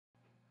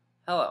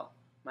Hello,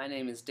 my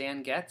name is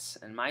Dan Getz,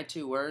 and my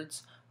two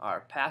words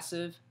are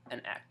passive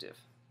and active.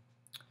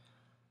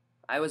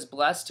 I was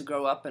blessed to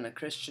grow up in a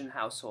Christian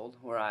household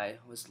where I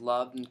was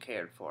loved and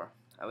cared for.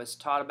 I was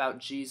taught about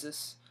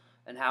Jesus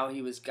and how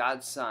he was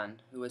God's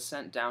Son who was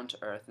sent down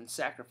to earth and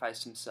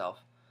sacrificed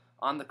himself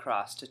on the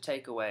cross to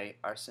take away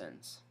our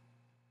sins.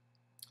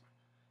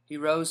 He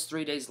rose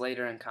 3 days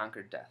later and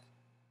conquered death.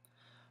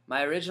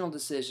 My original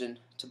decision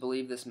to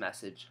believe this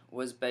message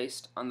was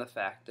based on the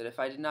fact that if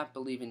I did not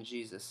believe in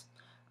Jesus,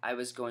 I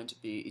was going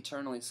to be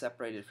eternally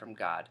separated from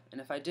God,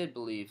 and if I did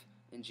believe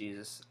in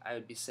Jesus, I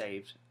would be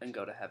saved and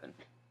go to heaven.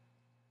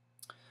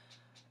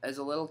 As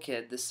a little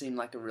kid, this seemed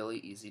like a really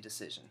easy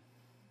decision.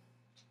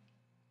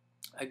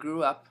 I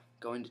grew up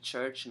going to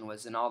church and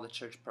was in all the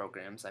church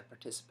programs. I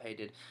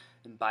participated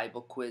in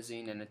Bible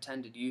quizzing and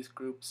attended youth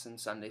groups and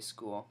Sunday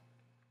school.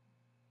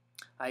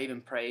 I even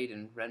prayed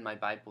and read my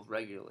Bible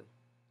regularly.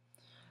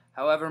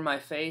 However, my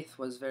faith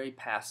was very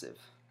passive.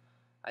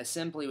 I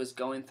simply was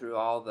going through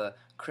all the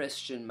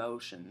Christian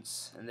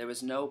motions, and there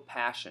was no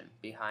passion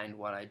behind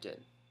what I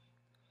did.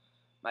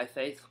 My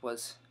faith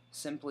was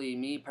simply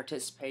me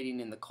participating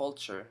in the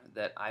culture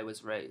that I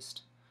was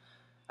raised.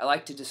 I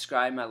like to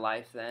describe my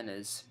life then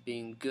as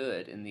being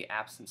good in the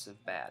absence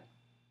of bad.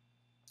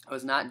 I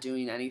was not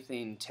doing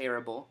anything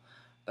terrible,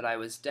 but I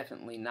was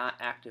definitely not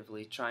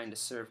actively trying to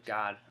serve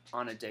God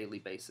on a daily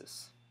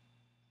basis.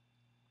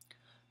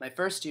 My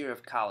first year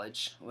of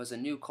college was a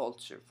new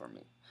culture for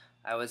me.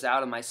 I was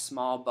out of my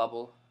small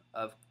bubble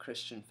of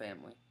Christian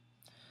family.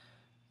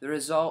 The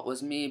result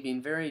was me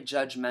being very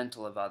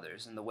judgmental of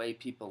others and the way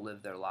people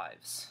live their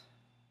lives.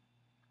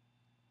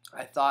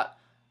 I thought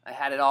I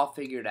had it all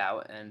figured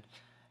out, and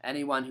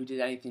anyone who did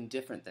anything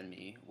different than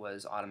me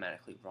was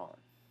automatically wrong.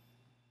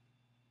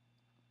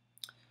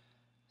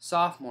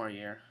 Sophomore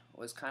year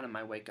was kind of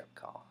my wake-up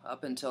call.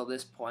 Up until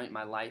this point,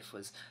 my life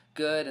was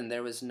good, and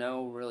there was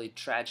no really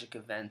tragic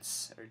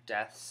events or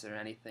deaths or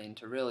anything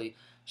to really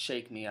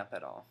shake me up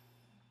at all.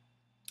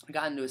 I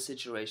got into a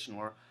situation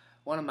where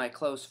one of my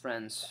close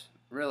friends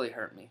really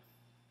hurt me,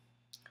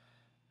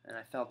 and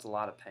I felt a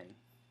lot of pain.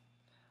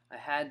 I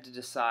had to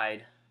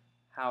decide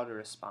how to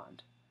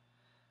respond.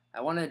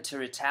 I wanted to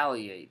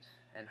retaliate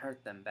and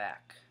hurt them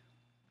back.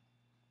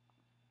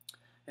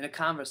 In a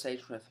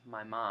conversation with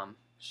my mom,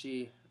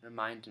 she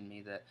reminded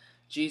me that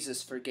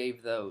Jesus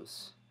forgave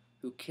those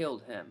who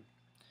killed him,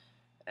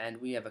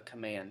 and we have a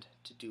command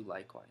to do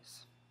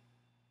likewise.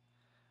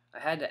 I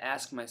had to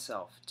ask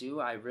myself,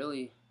 do I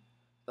really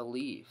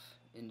believe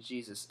in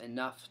Jesus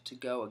enough to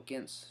go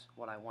against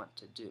what I want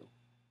to do?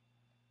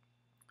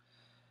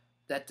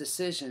 That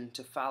decision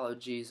to follow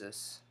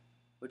Jesus,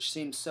 which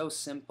seemed so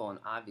simple and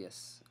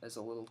obvious as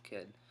a little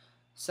kid,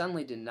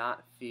 suddenly did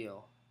not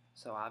feel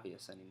so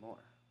obvious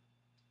anymore.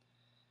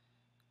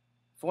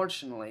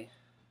 Fortunately,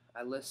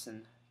 I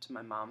listened to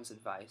my mom's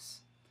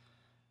advice,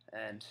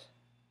 and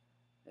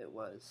it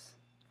was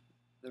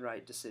the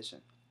right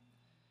decision.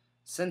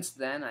 Since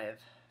then, I have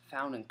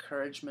found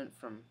encouragement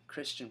from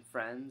Christian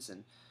friends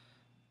and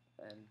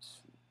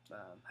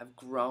have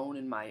grown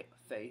in my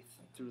faith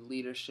through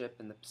leadership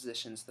and the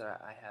positions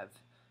that I have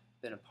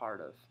been a part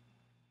of.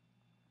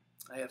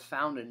 I have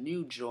found a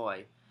new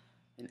joy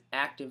in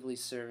actively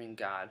serving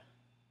God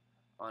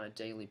on a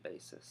daily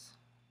basis.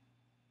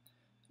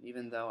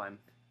 Even though I'm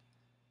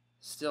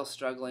still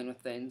struggling with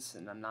things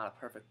and I'm not a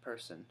perfect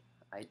person,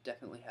 I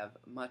definitely have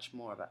much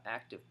more of an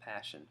active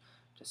passion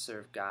to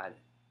serve God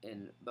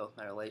in both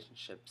my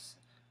relationships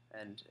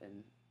and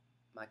in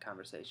my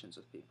conversations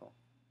with people.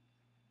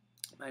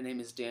 My name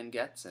is Dan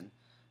Getz, and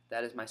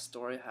that is my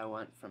story, how I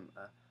went from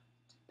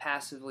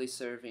passively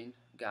serving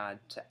God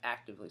to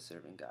actively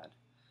serving God.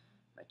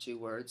 My two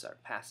words are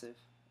passive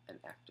and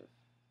active.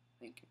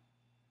 Thank you.